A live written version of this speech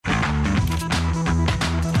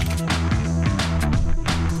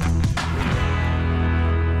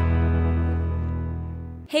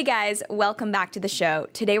Hey guys, welcome back to the show.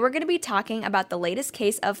 Today we're going to be talking about the latest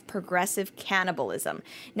case of progressive cannibalism.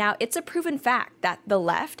 Now, it's a proven fact that the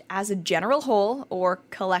left, as a general whole, or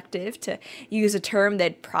collective, to use a term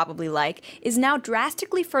they'd probably like, is now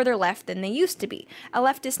drastically further left than they used to be. A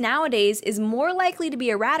leftist nowadays is more likely to be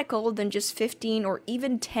a radical than just 15 or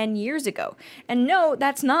even 10 years ago. And no,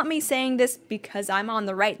 that's not me saying this because I'm on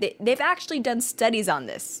the right. They've actually done studies on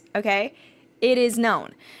this, okay? It is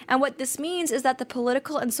known. And what this means is that the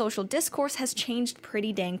political and social discourse has changed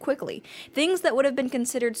pretty dang quickly. Things that would have been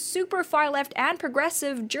considered super far left and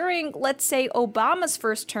progressive during, let's say, Obama's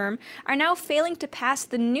first term are now failing to pass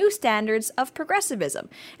the new standards of progressivism.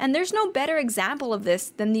 And there's no better example of this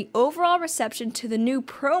than the overall reception to the new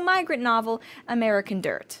pro-migrant novel, American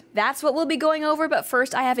Dirt. That's what we'll be going over, but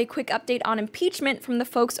first I have a quick update on impeachment from the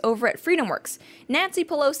folks over at FreedomWorks. Nancy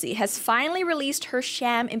Pelosi has finally released her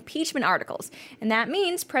sham impeachment articles. And that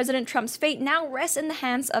means President Trump's fate now rests in the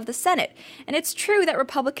hands of the Senate. And it's true that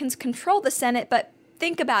Republicans control the Senate, but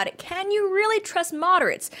think about it. Can you really trust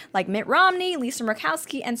moderates like Mitt Romney, Lisa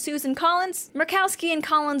Murkowski, and Susan Collins? Murkowski and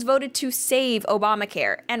Collins voted to save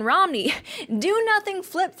Obamacare. And Romney, do-nothing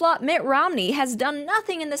flip-flop Mitt Romney, has done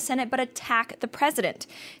nothing in the Senate but attack the president.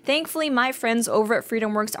 Thankfully, my friends over at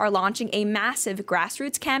FreedomWorks are launching a massive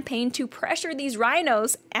grassroots campaign to pressure these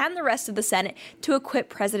rhinos and the rest of the Senate to acquit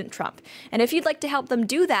President Trump. And if you'd like to help them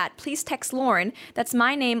do that, please text Lauren, that's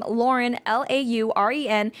my name, Lauren,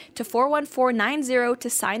 Lauren, to 41490 to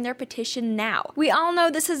sign their petition now. We all know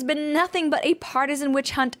this has been nothing but a partisan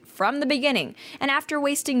witch hunt from the beginning. And after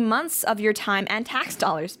wasting months of your time and tax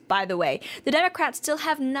dollars, by the way, the Democrats still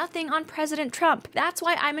have nothing on President Trump. That's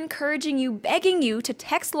why I'm encouraging you, begging you to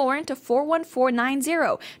text Lauren to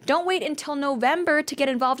 41490. Don't wait until November to get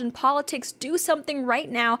involved in politics. Do something right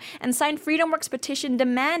now and sign FreedomWorks petition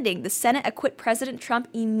demanding the Senate acquit President Trump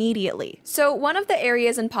immediately. So one of the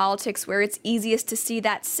areas in politics where it's easiest to see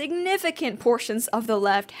that significant portions of the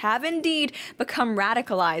left have indeed become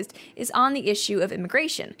radicalized is on the issue of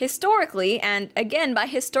immigration. Historically, and again by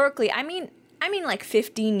historically, I mean like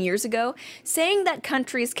 15 years ago, saying that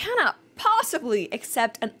countries cannot possibly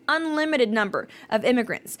accept an unlimited number of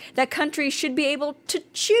immigrants, that countries should be able to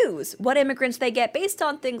choose what immigrants they get based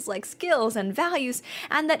on things like skills and values,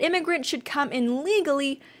 and that immigrants should come in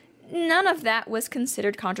legally, none of that was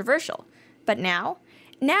considered controversial. But now,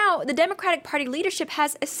 the Democratic Party leadership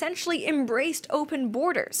has essentially embraced open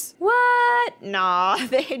borders. What? Nah,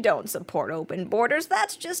 they don't support open borders.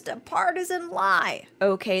 That's just a partisan lie.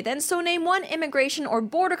 Okay, then so name one immigration or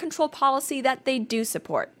border control policy that they do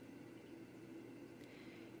support.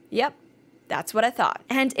 Yep. That's what I thought.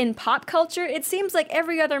 And in pop culture, it seems like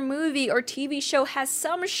every other movie or TV show has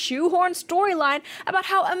some shoehorn storyline about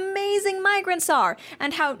how amazing migrants are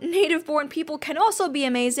and how native-born people can also be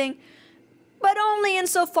amazing, but only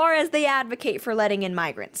insofar as they advocate for letting in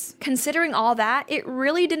migrants. Considering all that, it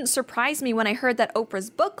really didn't surprise me when I heard that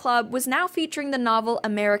Oprah's book club was now featuring the novel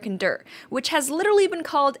American Dirt, which has literally been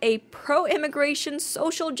called a pro-immigration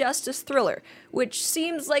social justice thriller, which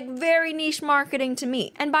seems like very niche marketing to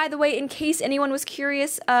me. And by the way, in case anyone was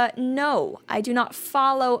curious, no, I do not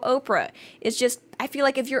follow Oprah. It's just, I feel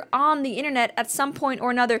like if you're on the internet at some point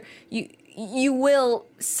or another, you will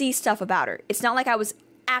see stuff about her. It's not like I was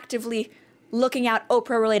actively looking out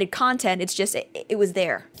Oprah-related content. It's just, it was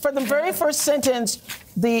there. For the very first sentence,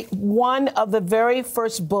 one of the very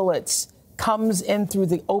first bullets comes in through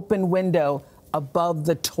the open window above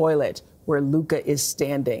the toilet where Luca is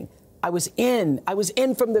standing. I was in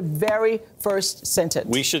from the very first sentence.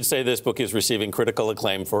 We should say this book is receiving critical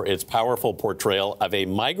acclaim for its powerful portrayal of a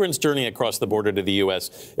migrant's journey across the border to the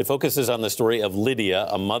U.S. It focuses on the story of Lydia,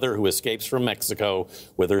 a mother who escapes from Mexico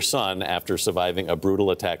with her son after surviving a brutal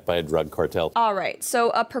attack by a drug cartel. All right, so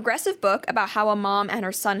a progressive book about how a mom and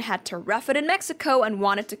her son had to rough it in Mexico and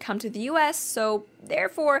wanted to come to the U.S., so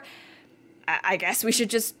therefore, I guess we should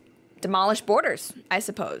just demolish borders, I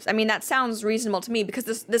suppose. I mean, that sounds reasonable to me because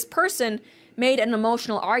this person made an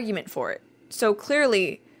emotional argument for it. So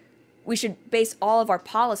clearly, we should base all of our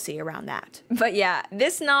policy around that. But yeah,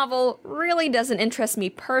 this novel really doesn't interest me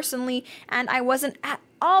personally, and I wasn't at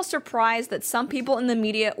all surprised that some people in the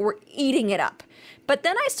media were eating it up. But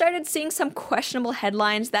then I started seeing some questionable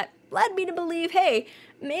headlines that led me to believe, hey,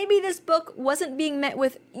 maybe this book wasn't being met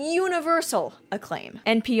with universal acclaim.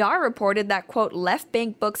 NPR reported that, quote, Left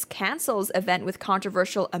Bank Books cancels event with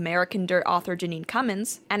controversial American Dirt author Jeanine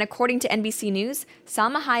Cummins. And according to NBC News,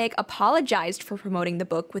 Salma Hayek apologized for promoting the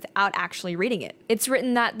book without actually reading it. It's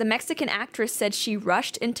written that the Mexican actress said she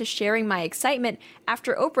rushed into sharing my excitement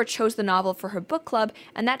after Oprah chose the novel for her book club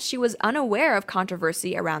and that she was unaware of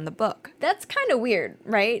controversy around the book. That's kind of weird,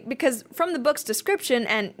 right? Because from the book's description,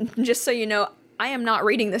 and just so you know, I am not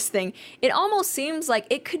reading this thing, it almost seems like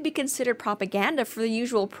it could be considered propaganda for the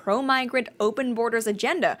usual pro-migrant open borders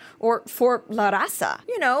agenda, or for La Raza.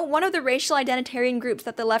 You know, one of the racial identitarian groups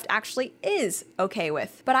that the left actually is okay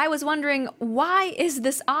with. But I was wondering, why is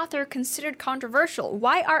this author considered controversial?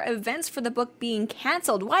 Why are events for the book being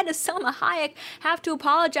canceled? Why does Salma Hayek have to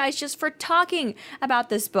apologize just for talking about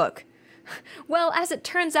this book? Well, as it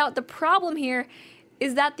turns out, the problem here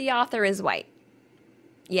is that the author is white.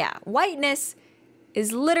 Yeah, whiteness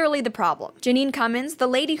is literally the problem. Jeanine Cummins, the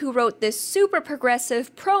lady who wrote this super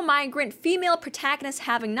progressive, pro-migrant, female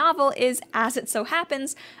protagonist-having novel, is, as it so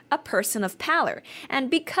happens, a person of color. And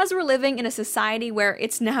because we're living in a society where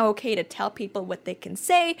it's now okay to tell people what they can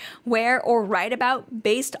say, wear, or write about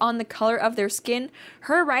based on the color of their skin,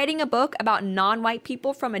 her writing a book about non-white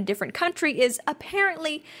people from a different country is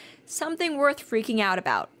apparently something worth freaking out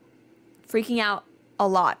about. Freaking out a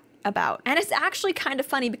lot about. And it's actually kind of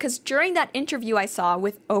funny because during that interview I saw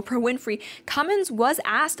with Oprah Winfrey, Cummins was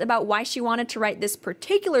asked about why she wanted to write this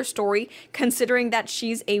particular story, considering that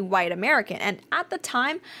she's a white American. And at the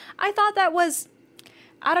time, I thought that was,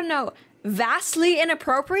 I don't know, vastly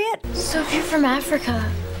inappropriate. So if you're from Africa,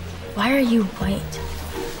 why are you white?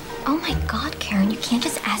 Oh my God, Karen, you can't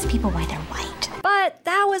just ask people why they're white. But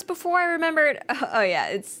that was before I remembered, oh yeah,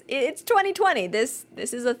 it's 2020. This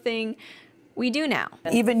is a thing we do now.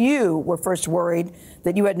 Even you were first worried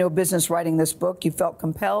that you had no business writing this book. You felt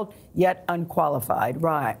compelled, yet unqualified.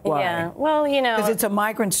 Right. Why? Yeah. Well, you know. Because it's a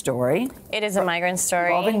migrant story. It is a migrant story.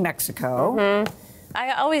 Involving Mexico. Mm-hmm.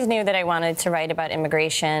 I always knew that I wanted to write about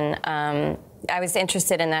immigration. I was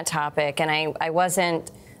interested in that topic, and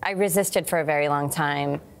I resisted for a very long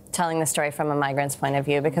time telling the story from a migrant's point of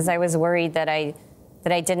view because I was worried that I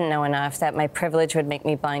didn't know enough, that my privilege would make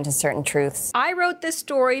me blind to certain truths. I wrote this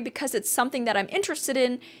story because it's something that I'm interested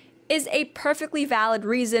in, is a perfectly valid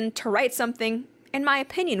reason to write something, in my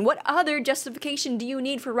opinion. What other justification do you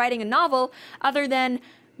need for writing a novel other than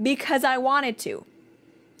because I wanted to?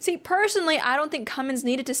 See, personally, I don't think Cummins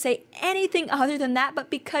needed to say anything other than that, but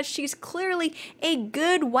because she's clearly a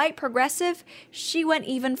good white progressive, she went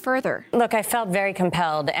even further. Look, I felt very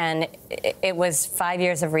compelled, and it was 5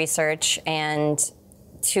 years of research and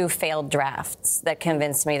 2 failed drafts that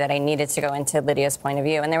convinced me that I needed to go into Lydia's point of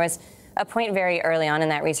view. And there was a point very early on in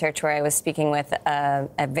that research where I was speaking with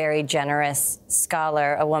a very generous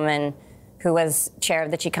scholar, a woman who was chair of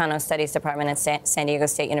the Chicano Studies Department at San Diego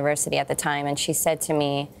State University at the time. And she said to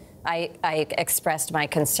me, I expressed my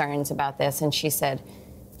concerns about this, and she said,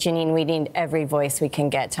 Jeanine, we need every voice we can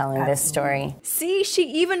get telling this story. See, she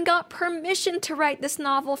even got permission to write this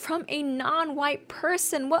novel from a non-white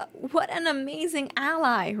person. What an amazing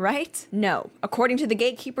ally, right? No, according to the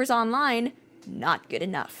gatekeepers online, not good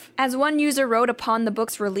enough. As one user wrote upon the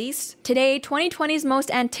book's release, today, 2020's most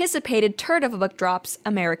anticipated turd of a book drops,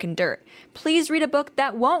 American Dirt. Please read a book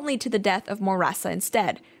that won't lead to the death of more Raza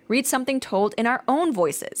instead. Read something told in our own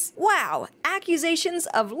voices. Wow, accusations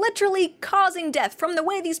of literally causing death. From the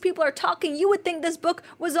way these people are talking, you would think this book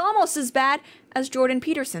was almost as bad as Jordan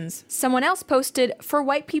Peterson's. Someone else posted, for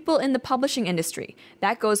white people in the publishing industry.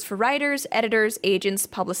 That goes for writers, editors, agents,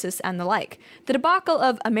 publicists, and the like. The debacle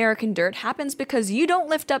of American Dirt happens because you don't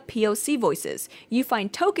lift up POC voices. You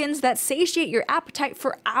find tokens that satiate your appetite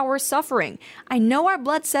for our suffering. I know our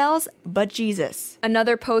blood cells, but Jesus.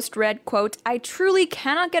 Another post read, quote, I truly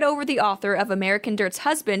cannot get over the author of American Dirt's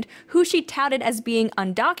husband, who she touted as being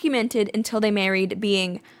undocumented until they married,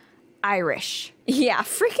 being Irish. Yeah,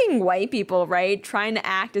 freaking white people, right? Trying to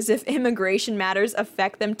act as if immigration matters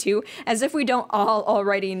affect them too, as if we don't all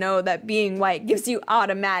already know that being white gives you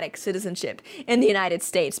automatic citizenship in the United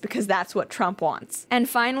States because that's what Trump wants. And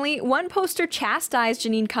finally, one poster chastised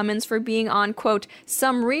Jeanine Cummins for being on, quote,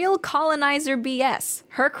 some real colonizer BS.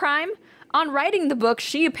 Her crime? On writing the book,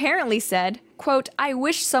 she apparently said, quote, I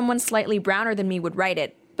wish someone slightly browner than me would write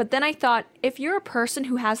it. But then I thought, if you're a person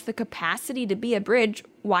who has the capacity to be a bridge,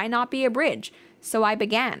 why not be a bridge? So I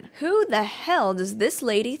began. Who the hell does this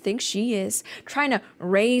lady think she is? Trying to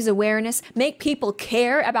raise awareness, make people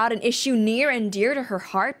care about an issue near and dear to her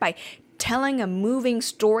heart by telling a moving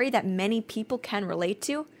story that many people can relate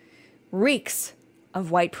to? Reeks of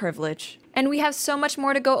white privilege. And we have so much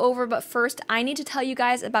more to go over, but first, I need to tell you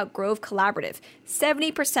guys about Grove Collaborative.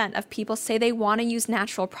 70% of people say they want to use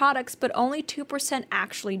natural products, but only 2%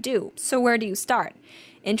 actually do. So where do you start?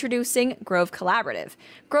 Introducing Grove Collaborative.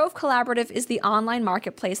 Grove Collaborative is the online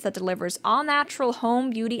marketplace that delivers all-natural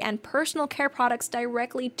home, beauty, and personal care products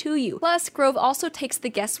directly to you. Plus, Grove also takes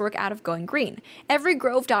the guesswork out of going green. Every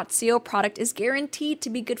Grove.co product is guaranteed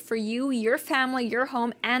to be good for you, your family, your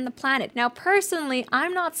home, and the planet. Now, personally,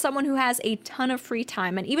 I'm not someone who has a ton of free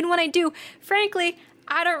time, and even when I do, frankly,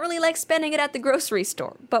 I don't really like spending it at the grocery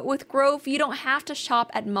store, but with Grove, you don't have to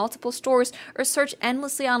shop at multiple stores or search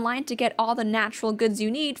endlessly online to get all the natural goods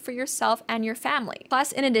you need for yourself and your family.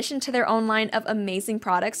 Plus, in addition to their own line of amazing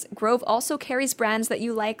products, Grove also carries brands that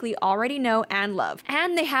you likely already know and love.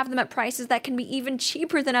 And they have them at prices that can be even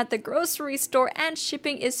cheaper than at the grocery store, and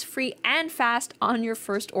shipping is free and fast on your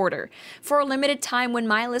first order. For a limited time, when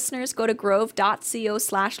my listeners go to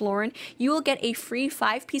grove.co/Lauren, you will get a free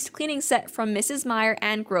 5-piece cleaning set from Mrs. Meyer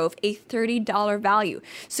and Grove, a $30 value.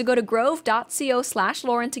 So go to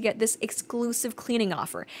grove.co/Lauren to get this exclusive cleaning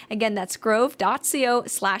offer. Again, that's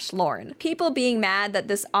grove.co/Lauren. People being mad that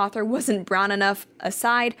this author wasn't brown enough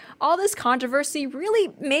aside, all this controversy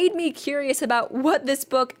really made me curious about what this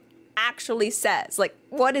book actually says. Like,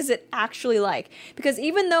 what is it actually like? Because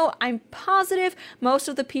even though I'm positive most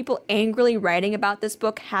of the people angrily writing about this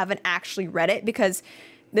book haven't actually read it, because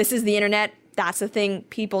this is the internet, that's the thing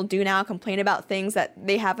people do now, complain about things that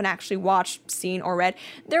they haven't actually watched, seen, or read.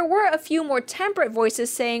 There were a few more temperate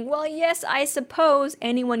voices saying, well, yes, I suppose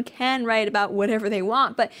anyone can write about whatever they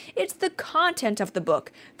want, but it's the content of the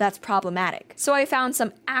book that's problematic. So I found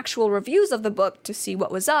some actual reviews of the book to see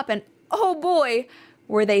what was up, and oh boy,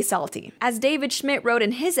 were they salty. As David Schmidt wrote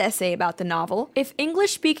in his essay about the novel, if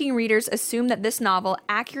English-speaking readers assume that this novel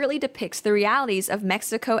accurately depicts the realities of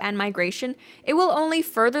Mexico and migration, it will only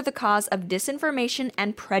further the cause of disinformation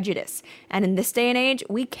and prejudice. And in this day and age,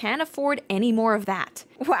 we can't afford any more of that.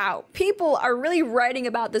 Wow, people are really writing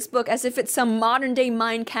about this book as if it's some modern-day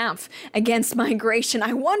Mein Kampf against migration.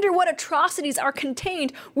 I wonder what atrocities are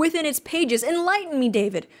contained within its pages. Enlighten me,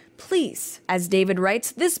 David, please. As David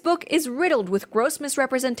writes, this book is riddled with gross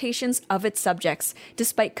misrepresentations of its subjects.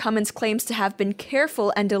 Despite Cummins' claims to have been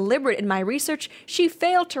careful and deliberate in my research, she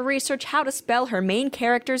failed to research how to spell her main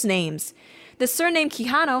characters' names. The surname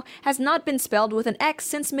Quijano has not been spelled with an X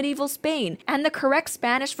since medieval Spain, and the correct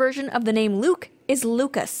Spanish version of the name Luke is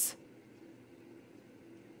Lucas.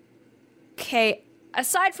 Okay,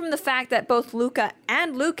 aside from the fact that both Luca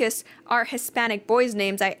and Lucas are Hispanic boys'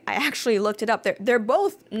 names, I actually looked it up. They're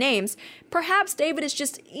both names. Perhaps David is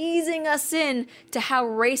just easing us in to how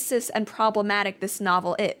racist and problematic this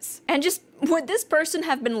novel is. And just, would this person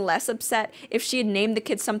have been less upset if she had named the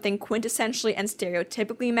kid something quintessentially and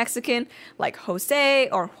stereotypically Mexican, like Jose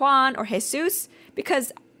or Juan or Jesus?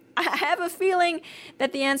 Because I have a feeling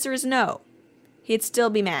that the answer is no. He'd still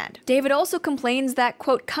be mad. David also complains that,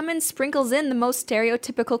 quote, Cummins sprinkles in the most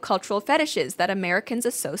stereotypical cultural fetishes that Americans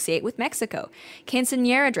associate with Mexico.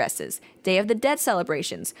 Quinceañera dresses, Day of the Dead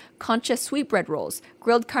celebrations, concha sweetbread rolls,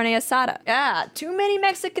 grilled carne asada. Too many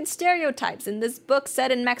Mexican stereotypes in this book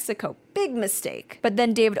set in Mexico. Big mistake. But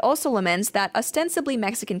then David also laments that ostensibly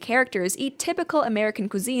Mexican characters eat typical American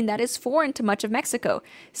cuisine that is foreign to much of Mexico.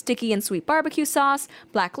 Sticky and sweet barbecue sauce,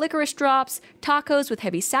 black licorice drops, tacos with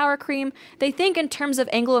heavy sour cream. They think in terms of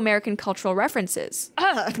Anglo-American cultural references.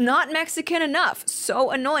 Not Mexican enough.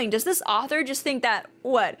 So annoying. Does this author just think that,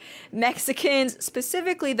 what, Mexicans,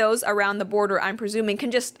 specifically those around the border, I'm presuming,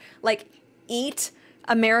 can just, like, eat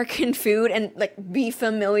American food and, like, be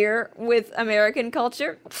familiar with American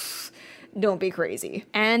culture? Don't be crazy.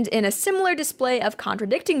 And in a similar display of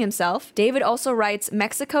contradicting himself, David also writes,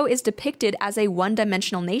 Mexico is depicted as a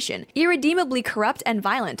one-dimensional nation, irredeemably corrupt and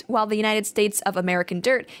violent, while the United States of American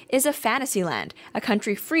dirt is a fantasy land, a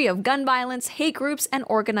country free of gun violence, hate groups, and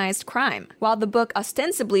organized crime. While the book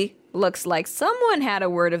ostensibly looks like someone had a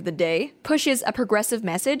word of the day, pushes a progressive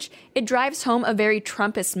message, it drives home a very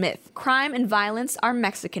Trumpist myth. Crime and violence are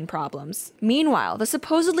Mexican problems. Meanwhile, the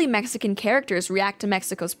supposedly Mexican characters react to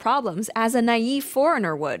Mexico's problems as a naive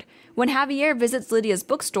foreigner would. When Javier visits Lydia's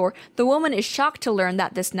bookstore, the woman is shocked to learn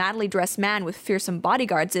that this Natalie-dressed man with fearsome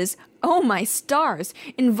bodyguards is, oh my stars,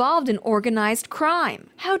 involved in organized crime.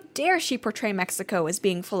 How dare she portray Mexico as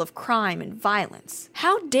being full of crime and violence?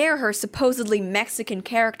 How dare her supposedly Mexican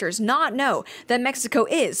characters not know that Mexico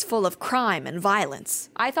is full of crime and violence?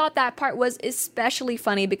 I thought that part was especially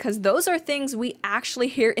funny because those are things we actually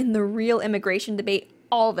hear in the real immigration debate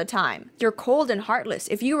all the time. You're cold and heartless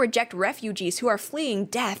if you reject refugees who are fleeing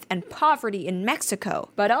death and poverty in Mexico.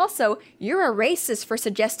 But also, you're a racist for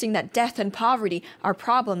suggesting that death and poverty are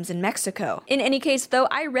problems in Mexico. In any case, though,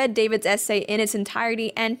 I read David's essay in its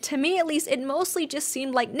entirety, and to me at least, it mostly just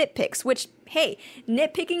seemed like nitpicks, which, hey,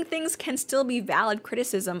 nitpicking things can still be valid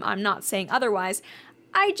criticism, I'm not saying otherwise.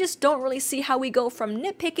 I just don't really see how we go from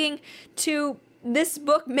nitpicking to this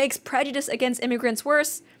book makes prejudice against immigrants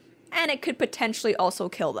worse, and it could potentially also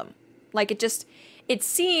kill them. Like, it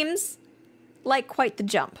seems like quite the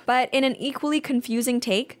jump. But in an equally confusing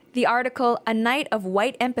take, the article A Night of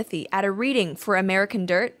White Empathy at a Reading for American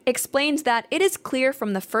Dirt explains that it is clear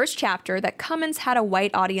from the first chapter that Cummins had a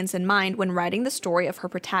white audience in mind when writing the story of her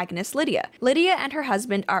protagonist, Lydia. Lydia and her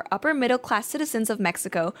husband are upper middle class citizens of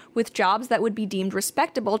Mexico with jobs that would be deemed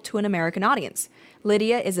respectable to an American audience.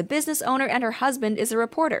 Lydia is a business owner and her husband is a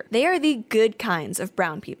reporter. They are the good kinds of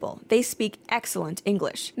brown people. They speak excellent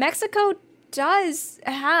English. Mexico does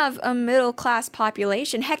have a middle class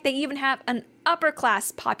population. Heck, they even have an upper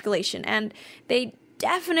class population, and they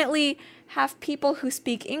definitely have people who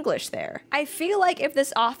speak English there. I feel like if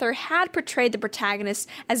this author had portrayed the protagonist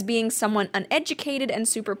as being someone uneducated and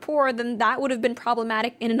super poor, then that would have been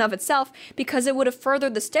problematic in and of itself, because it would have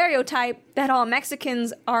furthered the stereotype that all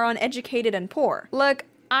Mexicans are uneducated and poor. Look,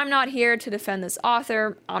 I'm not here to defend this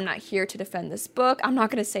author. I'm not here to defend this book. I'm not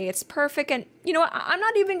going to say it's perfect. And you know what? I'm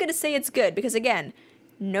not even going to say it's good because, again,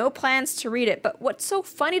 no plans to read it. But what's so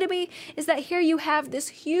funny to me is that here you have this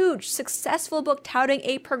huge, successful book touting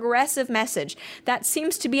a progressive message that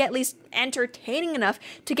seems to be at least entertaining enough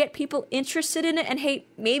to get people interested in it and, hey,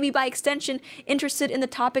 maybe by extension, interested in the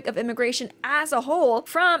topic of immigration as a whole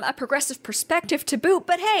from a progressive perspective to boot.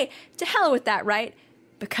 But hey, to hell with that, right?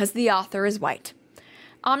 Because the author is white.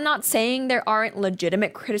 I'm not saying there aren't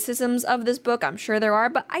legitimate criticisms of this book, I'm sure there are,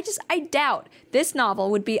 but I doubt this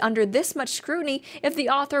novel would be under this much scrutiny if the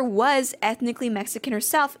author was ethnically Mexican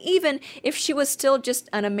herself, even if she was still just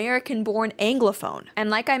an American-born Anglophone.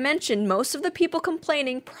 And like I mentioned, most of the people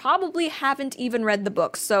complaining probably haven't even read the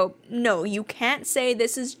book, so no, you can't say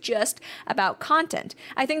this is just about content.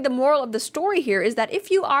 I think the moral of the story here is that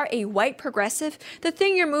if you are a white progressive, the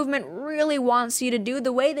thing your movement really wants you to do,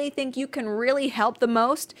 the way they think you can really help the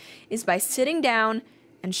most, is by sitting down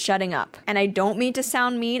and shutting up. And I don't mean to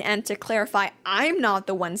sound mean, and to clarify, I'm not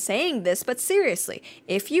the one saying this, but seriously,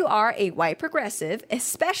 if you are a white progressive,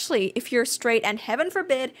 especially if you're straight and heaven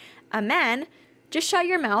forbid, a man, just shut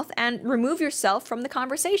your mouth and remove yourself from the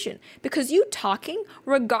conversation. Because you talking,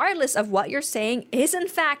 regardless of what you're saying, is in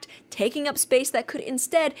fact taking up space that could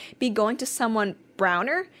instead be going to someone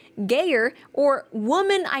browner, gayer, or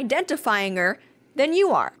woman-identifying-er than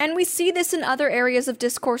you are. And we see this in other areas of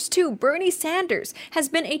discourse too. Bernie Sanders has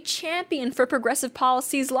been a champion for progressive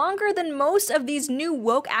policies longer than most of these new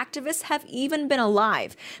woke activists have even been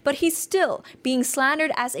alive. But he's still being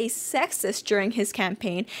slandered as a sexist during his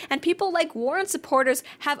campaign, and people like Warren supporters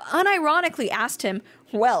have unironically asked him,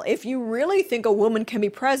 well, if you really think a woman can be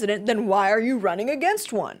president, then why are you running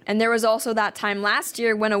against one? And there was also that time last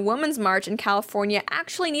year when a women's march in California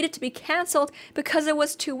actually needed to be canceled because it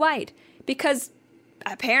was too white. Because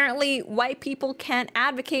apparently white people can't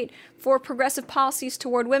advocate for progressive policies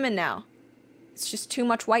toward women now. It's just too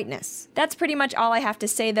much whiteness. That's pretty much all I have to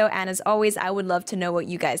say though, and as always, I would love to know what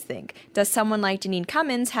you guys think. Does someone like Janine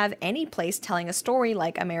Cummins have any place telling a story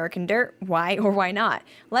like American Dirt? Why or why not?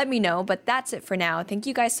 Let me know, but that's it for now. Thank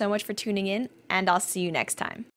you guys so much for tuning in, and I'll see you next time.